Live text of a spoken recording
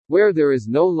Where there is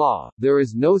no law, there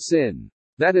is no sin.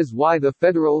 That is why the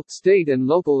federal, state and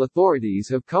local authorities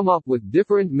have come up with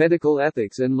different medical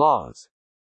ethics and laws.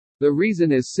 The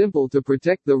reason is simple: to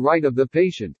protect the right of the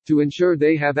patient, to ensure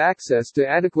they have access to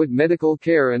adequate medical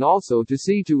care, and also to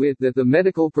see to it that the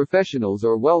medical professionals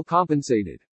are well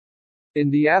compensated. In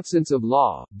the absence of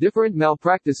law, different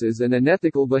malpractices and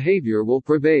unethical behavior will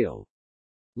prevail.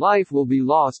 Life will be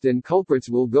lost and culprits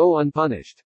will go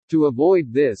unpunished. To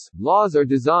avoid this, laws are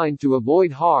designed to avoid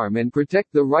harm and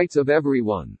protect the rights of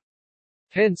everyone.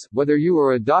 Hence, whether you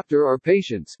are a doctor or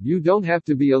patients, you don't have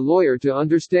to be a lawyer to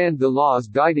understand the laws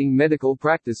guiding medical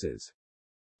practices.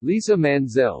 Lisa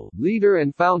Manziel, leader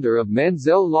and founder of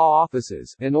Manziel Law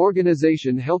Offices, an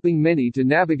organization helping many to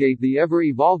navigate the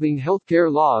ever-evolving healthcare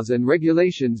laws and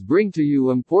regulations, bring to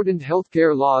you important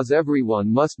healthcare laws everyone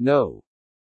must know.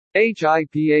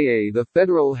 HIPAA, the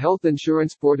Federal Health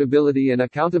Insurance Portability and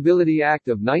Accountability Act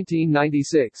of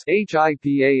 1996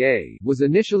 (HIPAA) was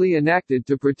initially enacted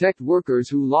to protect workers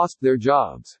who lost their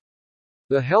jobs.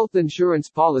 The health insurance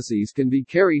policies can be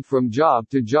carried from job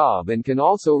to job and can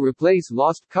also replace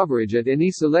lost coverage at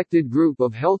any selected group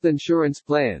of health insurance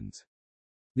plans.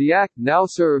 The Act now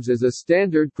serves as a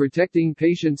standard protecting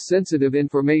patients' sensitive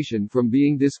information from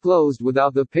being disclosed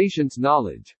without the patient's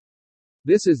knowledge.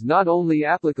 This is not only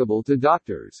applicable to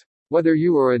doctors. Whether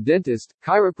you are a dentist,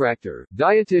 chiropractor,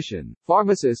 dietitian,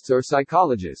 pharmacist or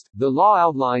psychologist, the law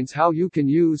outlines how you can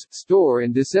use, store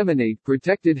and disseminate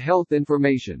protected health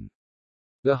information.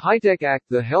 The HITECH Act,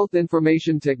 the Health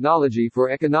Information Technology for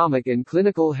Economic and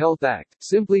Clinical Health Act,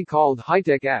 simply called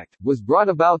HITECH Act, was brought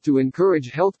about to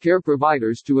encourage healthcare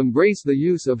providers to embrace the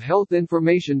use of health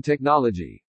information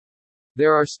technology.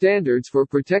 There are standards for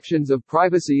protections of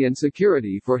privacy and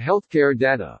security for healthcare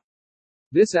data.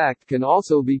 This act can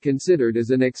also be considered as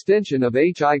an extension of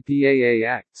HIPAA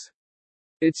acts.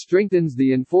 It strengthens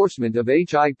the enforcement of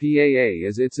HIPAA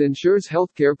as it ensures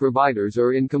healthcare providers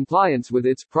are in compliance with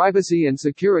its privacy and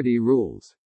security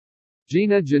rules.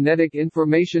 GINA Genetic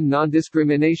Information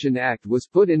Non-Discrimination Act was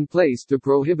put in place to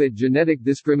prohibit genetic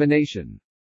discrimination.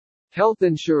 Health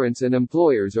insurance and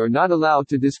employers are not allowed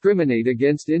to discriminate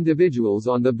against individuals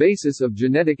on the basis of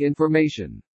genetic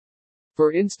information.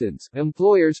 For instance,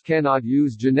 employers cannot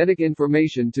use genetic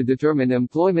information to determine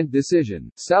employment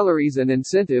decision, salaries and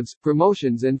incentives,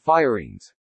 promotions and firings.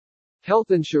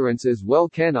 Health insurance as well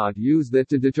cannot use that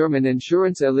to determine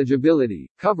insurance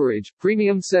eligibility, coverage,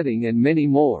 premium setting and many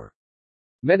more.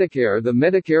 Medicare. The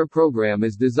Medicare program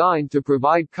is designed to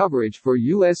provide coverage for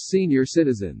U.S. senior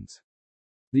citizens.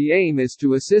 The aim is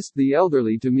to assist the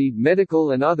elderly to meet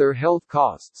medical and other health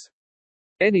costs.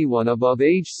 Anyone above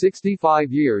age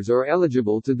 65 years are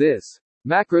eligible to this.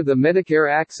 MACRA. The Medicare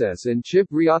Access and CHIP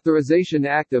Reauthorization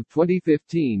Act of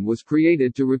 2015 was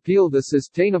created to repeal the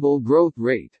Sustainable Growth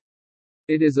Rate.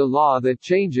 It is a law that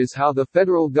changes how the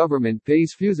federal government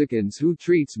pays physicians who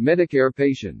treats Medicare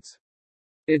patients.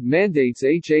 It mandates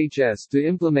HHS to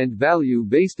implement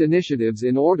value-based initiatives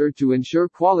in order to ensure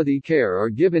quality care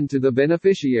are given to the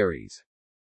beneficiaries.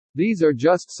 These are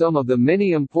just some of the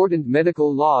many important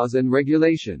medical laws and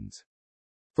regulations.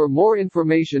 For more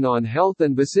information on health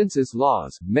and business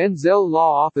laws, Manziel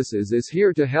Law Offices is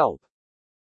here to help.